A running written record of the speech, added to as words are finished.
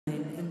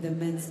in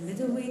the men's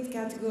middleweight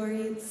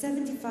category,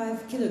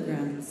 75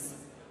 kilograms.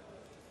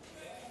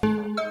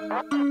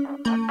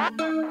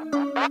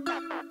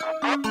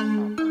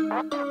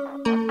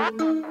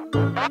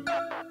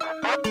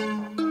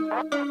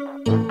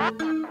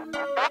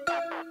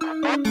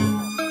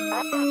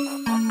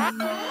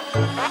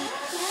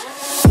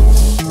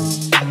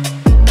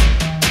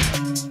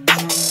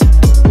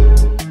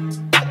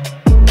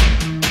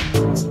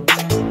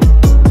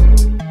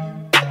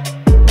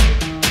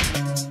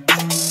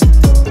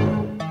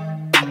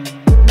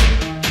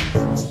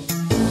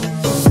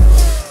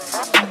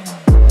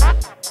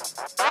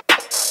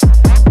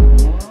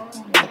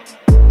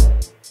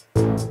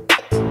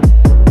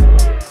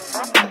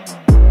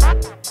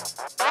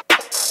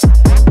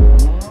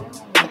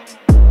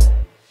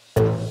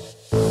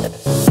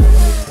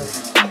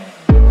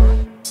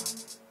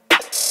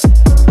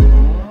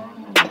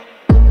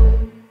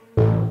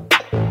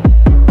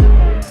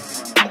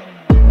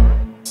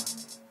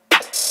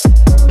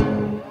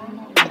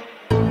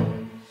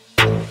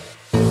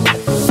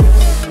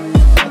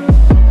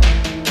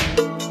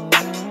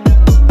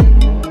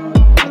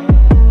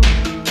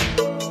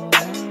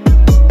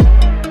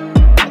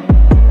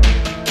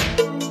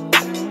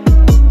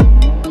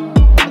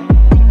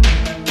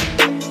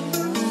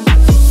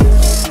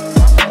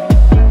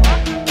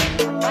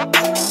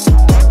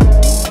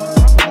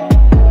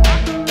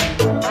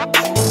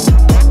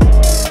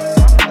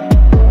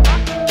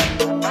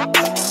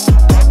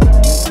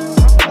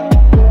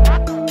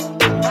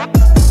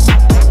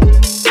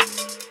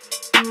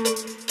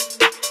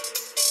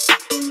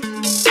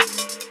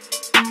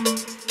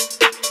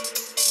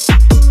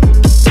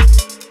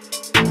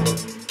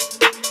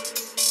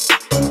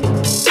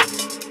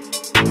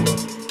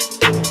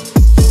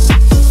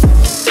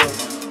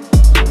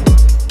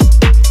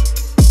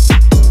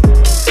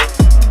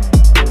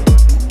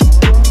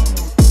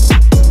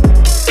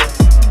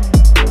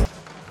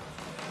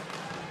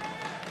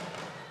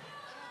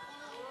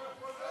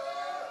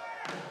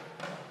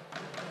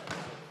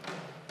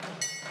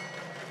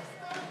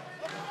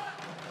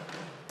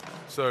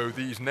 So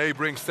these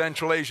neighboring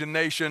Central Asian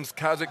nations,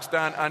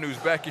 Kazakhstan and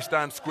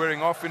Uzbekistan,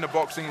 squaring off in the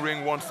boxing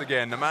ring once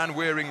again. The man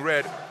wearing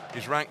red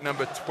is ranked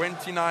number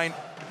 29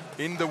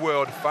 in the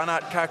world,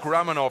 Fanat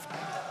Kahramonov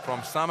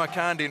from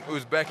Samarkand in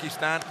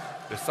Uzbekistan.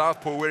 The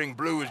southpaw wearing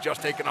blue has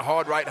just taken a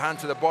hard right hand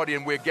to the body,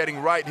 and we're getting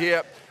right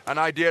here an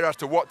idea as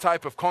to what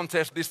type of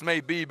contest this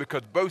may be,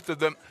 because both of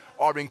them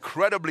are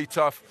incredibly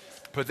tough,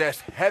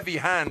 possess heavy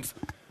hands,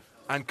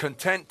 and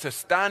content to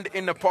stand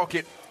in the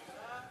pocket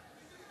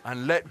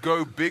and let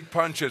go big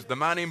punches. The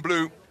man in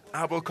blue,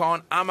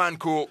 Abilxan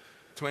Amankul,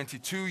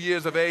 22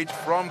 years of age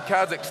from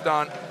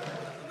Kazakhstan.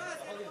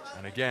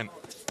 And again,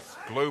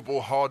 global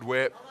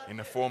hardware in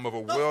the form of a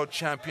World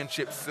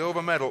Championship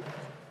silver medal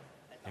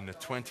in the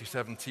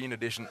 2017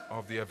 edition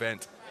of the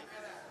event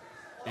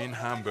in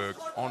Hamburg.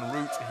 En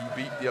route,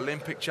 he beat the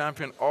Olympic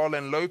champion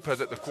Arlen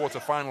Lopez at the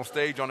quarterfinal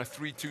stage on a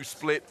 3-2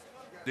 split.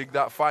 Dig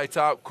that fight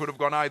out, could have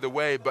gone either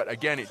way, but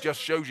again, it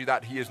just shows you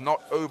that he is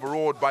not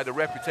overawed by the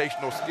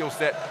reputational skill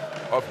set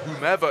of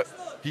whomever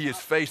he is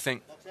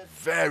facing.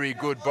 Very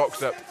good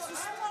boxer.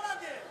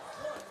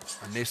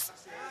 And this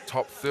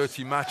top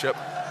 30 matchup,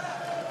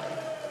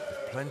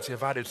 plenty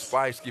of added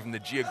spice given the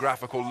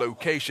geographical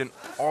location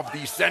of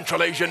these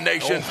Central Asian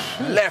nations.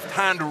 Left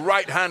hand,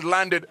 right hand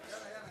landed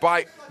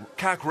by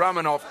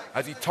Kahramonov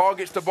as he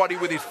targets the body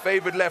with his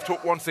favored left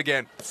hook once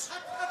again.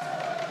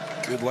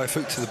 Good left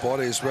hook to the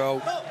body as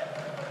well.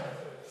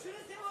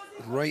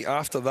 Right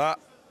after that.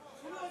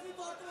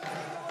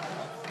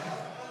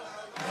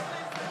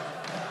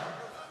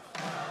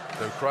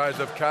 So cries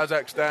of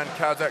Kazakhstan,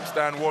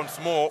 Kazakhstan once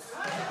more.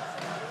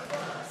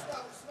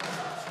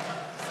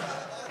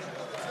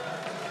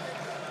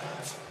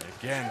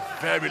 Again,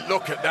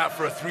 look at that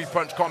for a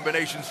three-punch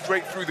combination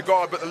straight through the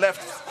guard, but the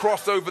left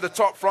cross over the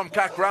top from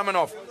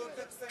Kahramonov.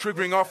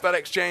 Triggering off that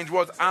exchange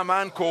was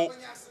Amankul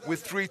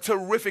with three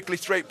terrifically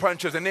straight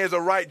punches, and there's a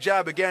right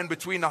jab again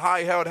between the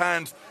high-held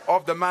hands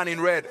of the man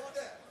in red.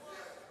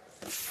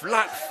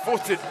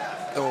 Flat-footed,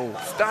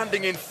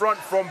 standing in front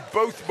from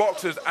both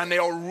boxers, and they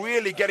are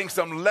really getting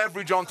some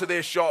leverage onto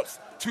their shots.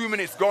 2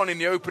 minutes gone in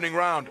the opening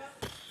round.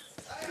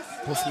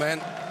 Both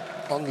men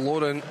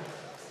unloading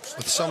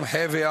with some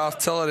heavy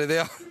artillery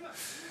there.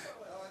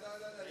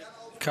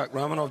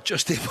 Kahramonov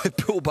just able to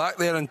pull back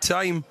there in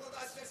time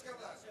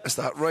as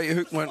that right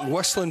hook went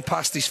whistling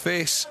past his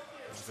face.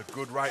 There's a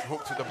good right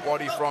hook to the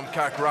body from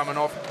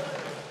Kahramonov.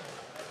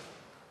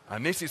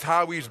 And this is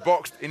how he's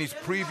boxed in his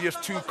previous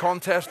two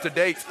contests to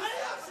date.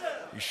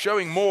 He's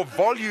showing more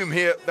volume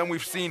here than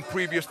we've seen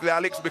previously,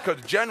 Alex,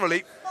 because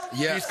generally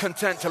he's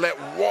content to let,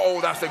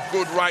 whoa, that's a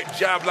good right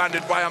jab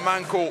landed by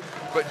Amankul,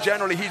 but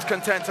generally he's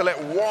content to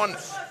let one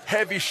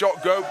heavy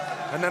shot go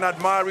and then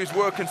admire his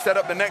work and set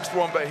up the next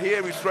one. But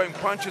here he's throwing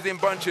punches in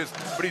bunches,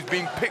 but he's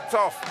being picked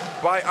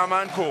off by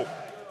Amankul.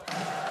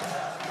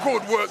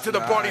 Good work to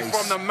the body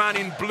from the man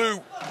in blue.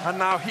 And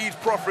now he's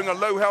proffering a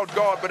low-held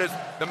guard, but as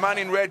the man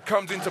in red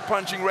comes into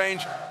punching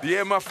range, the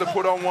earmuffs are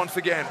put on once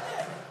again.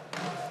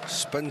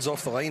 Spins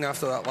off the line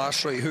after that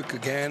last right hook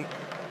again.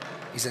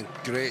 He's in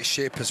great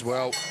shape as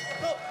well,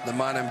 the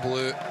man in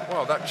blue.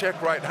 Well, that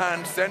check right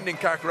hand sending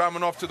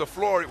Kahramonov to the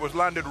floor. It was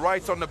landed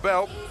right on the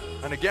belt.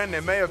 And again,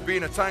 there may have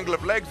been a tangle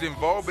of legs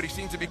involved, but he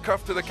seemed to be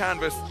cuffed to the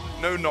canvas.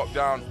 No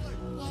knockdown.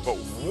 But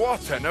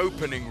what an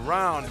opening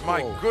round,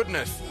 my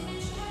goodness.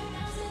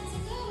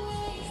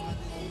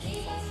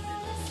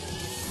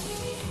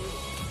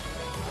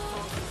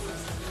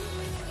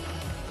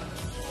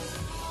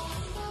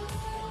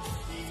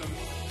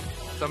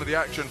 Some of the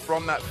action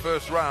from that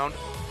first round,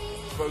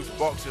 both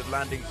boxers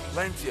landing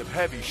plenty of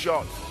heavy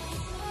shots.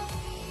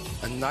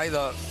 And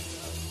neither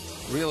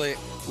really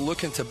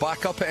looking to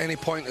back up at any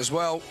point as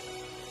well.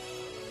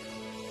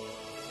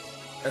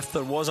 If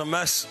there was a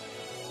miss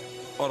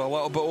or a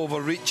little bit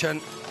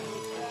overreaching,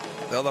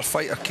 the other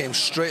fighter came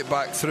straight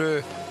back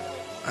through,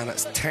 and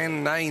it's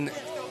 10-9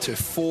 to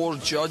 4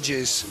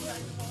 judges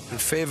in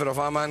favour of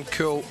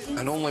Amankul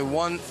and only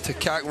 1 to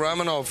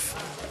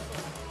Kahramonov.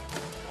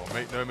 Well,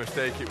 make no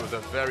mistake, it was a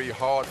very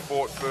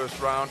hard-fought first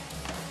round,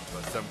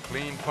 but some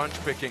clean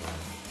punch-picking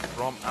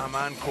from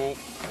Amankul,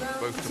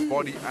 both to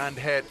body and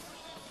head,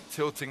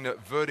 tilting the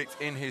verdict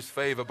in his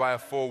favour by a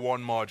 4-1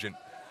 margin.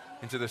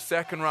 Into the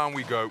second round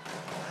we go.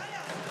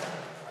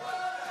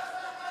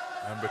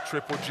 Number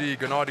Triple G,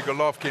 Gennady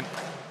Golovkin,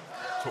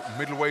 took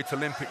middleweight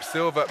Olympic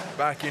silver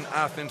back in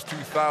Athens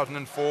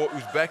 2004.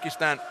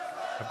 Uzbekistan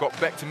have got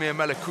Bektemir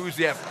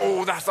Melikuziev.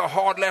 Oh, that's a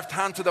hard left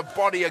hand to the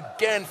body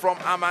again from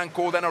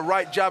Amankul, then a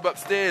right jab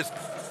upstairs.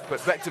 But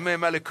Bektemir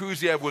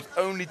Melikuziev was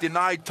only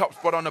denied top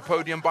spot on the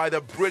podium by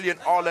the brilliant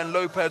Arlen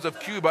Lopez of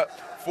Cuba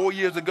 4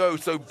 years ago.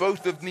 So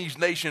both of these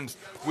nations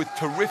with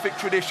terrific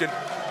tradition.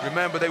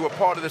 Remember, they were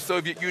part of the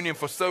Soviet Union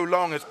for so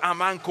long, as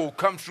Amankul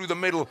comes through the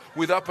middle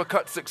with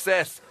uppercut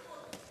success.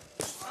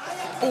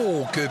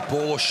 Oh, good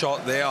bolo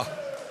shot there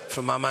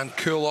from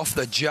Amankul off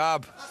the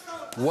jab.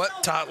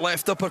 Whipped that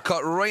left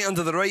uppercut right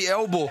under the right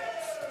elbow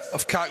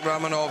of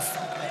Kahramonov.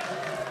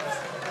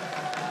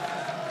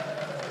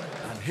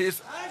 And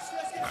his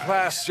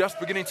class just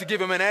beginning to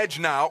give him an edge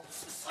now.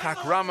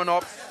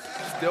 Kahramonov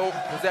still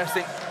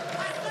possessing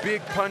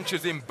big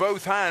punches in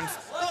both hands.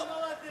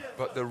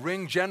 But the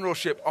ring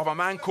generalship of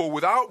Amankul,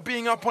 without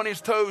being up on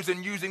his toes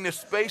and using the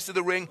space of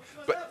the ring,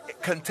 but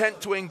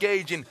content to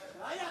engage in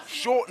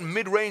short and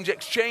mid-range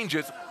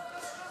exchanges,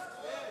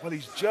 well,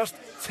 he's just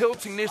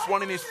tilting this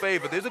one in his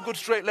favor. There's a good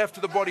straight left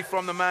to the body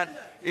from the man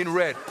in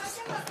red.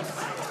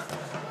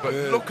 But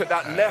look at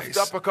that left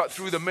uppercut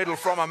through the middle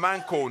from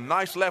Amankul.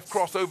 Nice left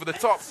cross over the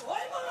top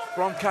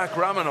from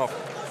Kahramonov.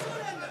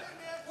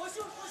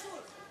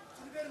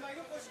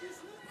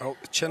 Well,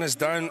 the chin is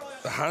down,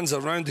 the hands are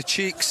around the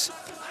cheeks,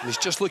 and he's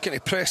just looking to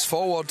press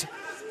forward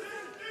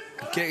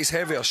and get his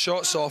heavier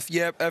shots off.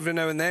 Yep, every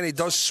now and then he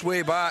does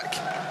sway back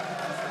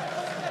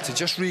to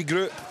just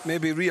regroup,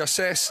 maybe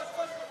reassess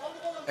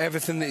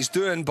everything that he's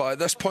doing, but at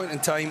this point in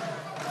time,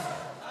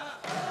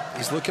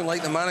 he's looking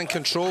like the man in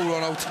control,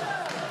 Ronald.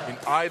 In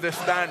either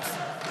stance,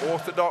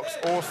 orthodox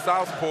or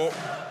southpaw,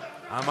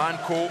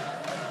 Amankul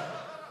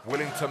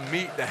willing to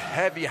meet the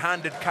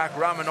heavy-handed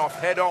Kahramonov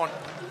head-on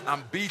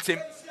and beat him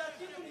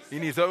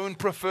in his own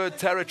preferred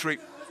territory.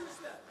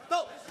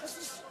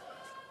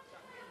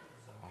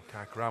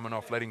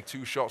 Kahramonov letting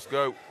 2 shots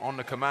go on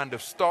the command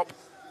of stop.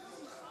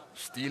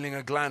 Stealing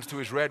a glance to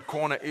his red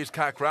corner is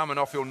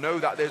Kahramonov. He'll know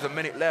that there's a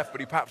minute left, but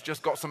he perhaps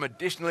just got some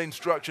additional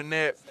instruction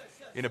there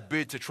in a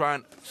bid to try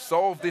and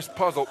solve this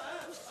puzzle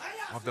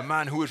of the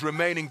man who is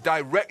remaining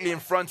directly in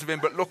front of him.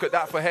 But look at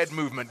that for head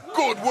movement.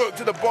 Good work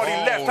to the body,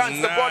 left hand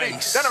to the body,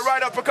 then a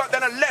right uppercut,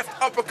 then a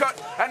left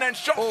uppercut, and then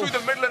shot through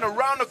the middle and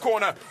around the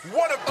corner.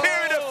 What a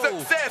period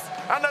of success,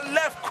 and the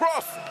left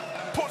cross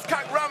puts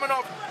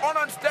Kahramonov on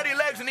unsteady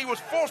legs, and he was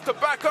forced to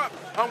back up,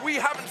 and we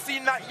haven't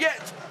seen that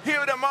yet here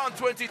at Oman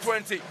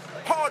 2020.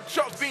 Hard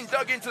shots being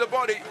dug into the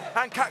body,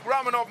 and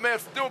Kahramonov may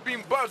have still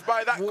been buzzed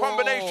by that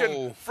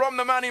combination from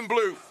the man in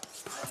blue.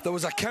 If there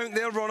was a count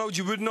there, Ronald,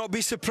 you would not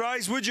be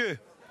surprised, would you?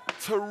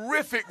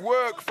 Terrific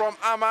work from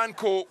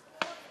Amankul.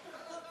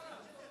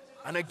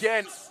 And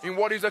again, in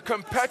what is a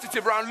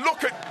competitive round,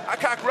 look at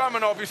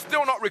Kahramonov, he's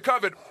still not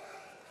recovered.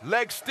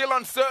 Legs still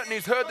uncertain,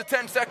 he's heard the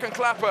 10-second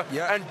clapper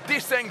and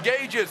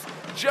disengages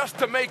just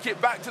to make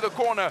it back to the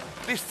corner.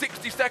 This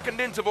 60-second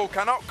interval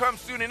cannot come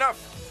soon enough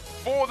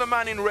for the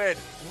man in red.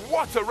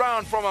 What a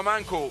round from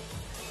Amankul.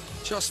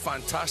 Just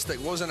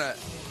fantastic, wasn't it?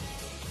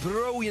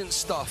 Brilliant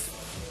stuff.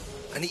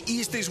 And he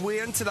eased his way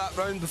into that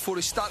round before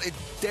he started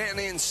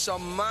detonating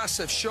some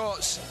massive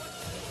shots.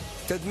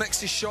 Did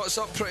mix his shots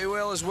up pretty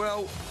well as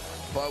well,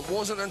 but it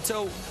wasn't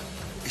until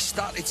he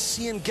started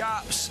seeing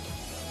gaps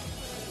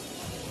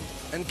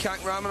in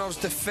Kahramonov's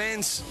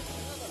defence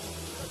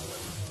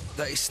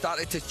that he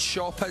started to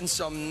chop in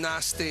some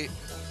nasty,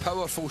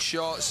 powerful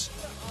shots.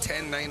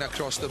 10-9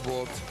 across the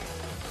board.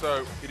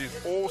 So it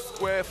is all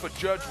square for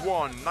Judge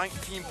 1,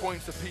 19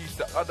 points apiece.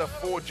 The other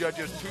 4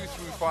 judges, 2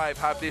 through 5,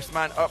 have this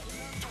man up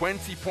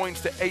 20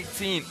 points to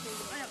 18.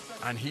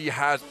 And he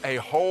has a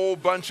whole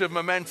bunch of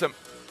momentum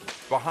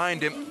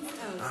behind him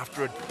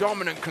after a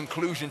dominant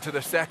conclusion to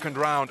the second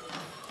round.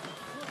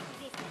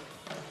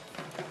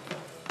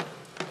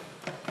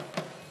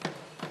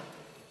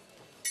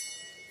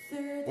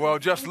 Well,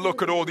 just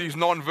look at all these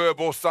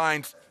non-verbal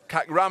signs.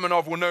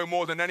 Kahramonov will know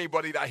more than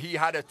anybody that he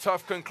had a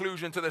tough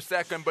conclusion to the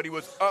second, but he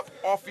was up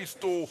off his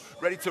stool,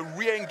 ready to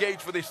re-engage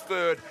for this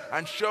third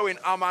and showing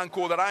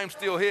Amankul that I'm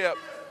still here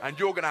and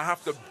you're going to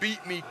have to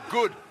beat me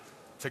good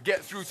to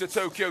get through to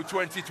Tokyo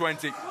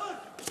 2020.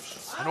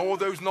 And all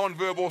those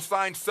non-verbal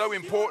signs so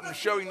important,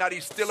 showing that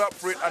he's still up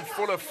for it and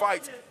full of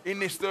fight in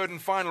this third and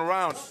final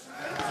round.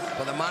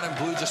 But the man in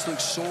blue just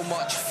looks so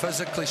much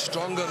physically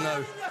stronger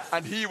now.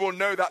 And he will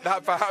know that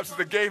that perhaps is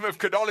the game of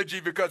chronology,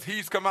 because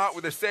he's come out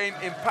with the same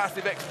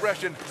impassive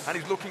expression and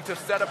he's looking to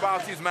set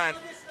about his man.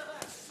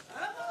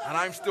 And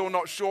I'm still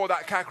not sure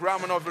that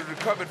Kahramonov has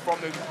recovered from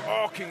those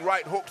arcing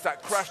right hooks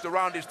that crashed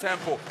around his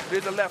temple.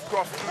 There's a left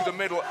cross through the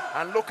middle,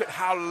 and look at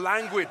how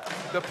languid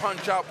the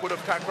punch output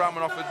of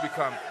Kahramonov has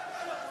become.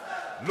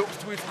 Looks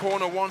to his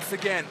corner once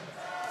again.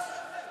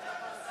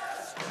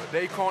 But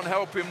they can't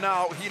help him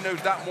now. He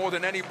knows that more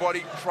than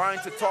anybody, trying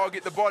to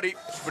target the body,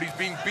 but he's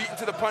being beaten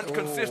to the punch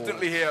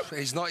consistently here.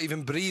 He's not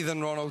even breathing,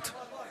 Ronald.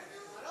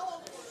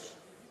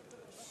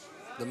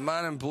 The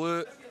man in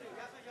blue.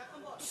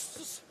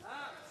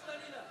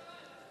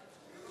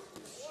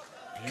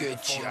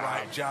 Good job.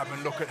 Right jab,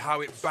 and look at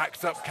how it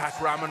backs up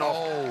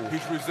Kahramonov.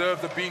 His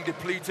reserves are being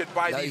depleted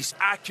by these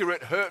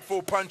accurate,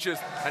 hurtful punches,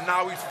 and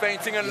now he's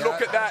fainting, and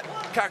look at that.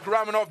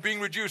 Kahramonov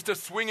being reduced to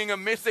swinging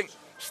and missing,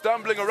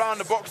 stumbling around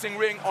the boxing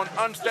ring on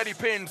unsteady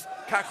pins.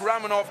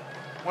 Kahramonov,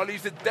 well,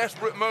 these are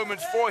desperate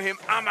moments for him.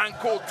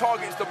 Amankul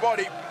targets the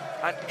body,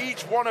 and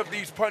each one of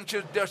these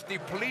punches just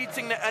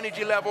depleting the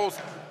energy levels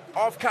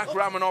of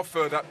Kahramonov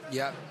further.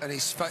 Yeah, and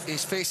his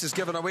face is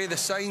giving away the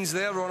signs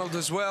there, Ronald,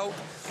 as well.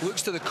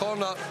 Looks to the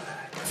corner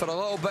for a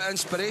little bit of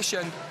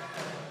inspiration.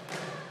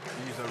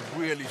 These are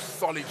really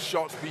solid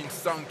shots being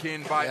sunk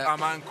in by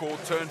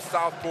Amankul. Turns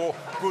southpaw,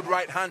 good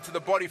right hand to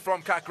the body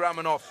from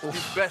Kahramonov.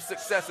 His best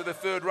success of the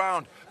third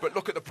round, but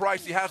look at the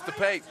price he has to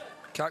pay.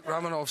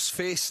 Kahramonov's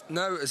face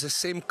now is the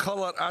same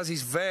colour as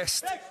his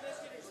vest.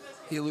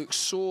 He looks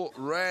so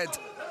red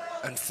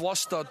and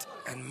flustered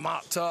and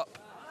marked up.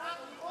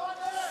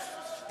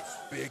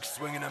 Big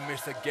swing and a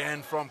miss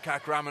again from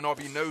Kahramonov.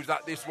 He knows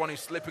that this one is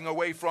slipping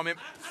away from him.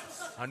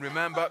 And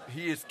remember,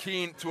 he is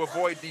keen to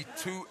avoid the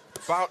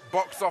two-bout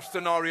box-off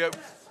scenario.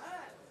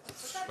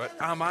 But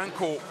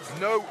Amankul,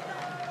 no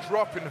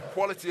drop in the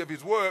quality of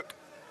his work.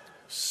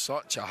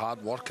 Such a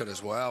hard worker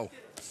as well.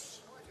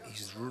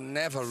 He's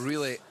never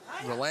really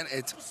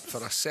relented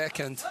for a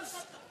second.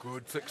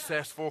 Good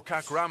success for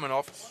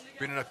Kahramonov.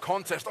 Been in a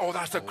contest. Oh,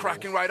 that's a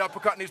cracking right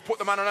uppercut, and he's put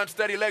the man on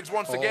unsteady legs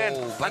once again.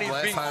 And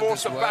he's being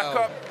forced to back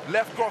up.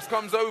 Left cross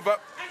comes over.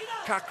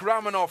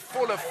 Kahramonov,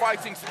 full of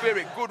fighting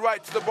spirit. Good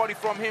right to the body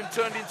from him,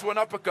 turned into an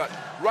uppercut.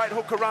 Right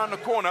hook around the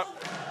corner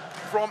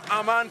from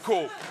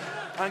Amankul.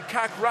 And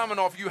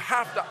Kahramonov, you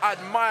have to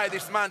admire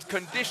this man's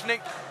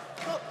conditioning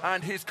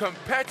and his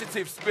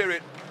competitive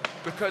spirit,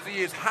 because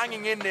he is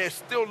hanging in there,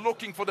 still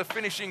looking for the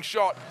finishing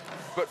shot.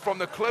 But from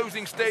the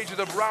closing stages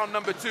of round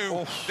number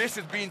 2, this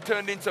has been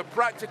turned into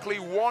practically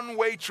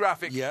one-way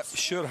traffic. Yep,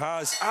 sure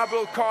has.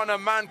 Abilxan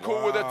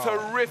Amankul with a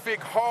terrific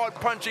hard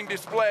punching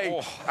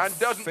display. And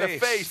doesn't the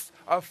face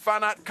of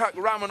Fanat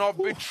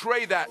Kahramonov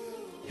betray that?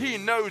 He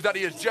knows that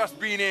he has just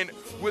been in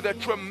with a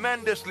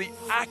tremendously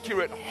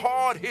accurate,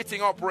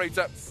 hard-hitting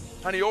operator.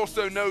 And he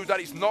also knows that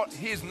it's not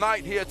his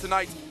night here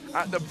tonight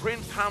at the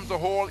Prince Hamza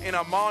Hall in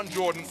Amman,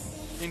 Jordan.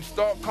 In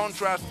stark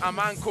contrast,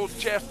 Amankul's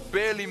chest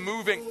barely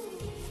moving.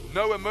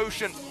 No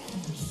emotion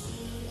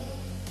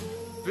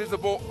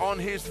visible on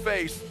his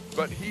face,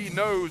 but he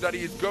knows that he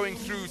is going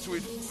through to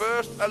his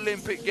first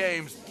Olympic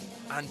Games,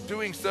 and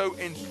doing so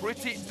in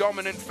pretty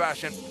dominant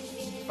fashion.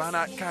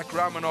 Fanat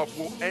Kahramonov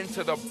will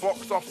enter the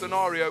box-off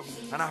scenario,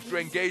 and after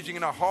engaging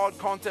in a hard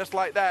contest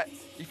like that,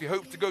 if he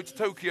hopes to go to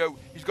Tokyo,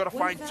 he's got to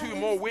find 2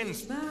 more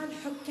wins.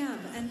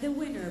 And the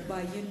winner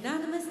by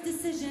unanimous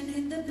decision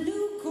in the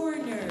blue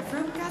corner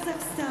from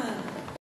Kazakhstan,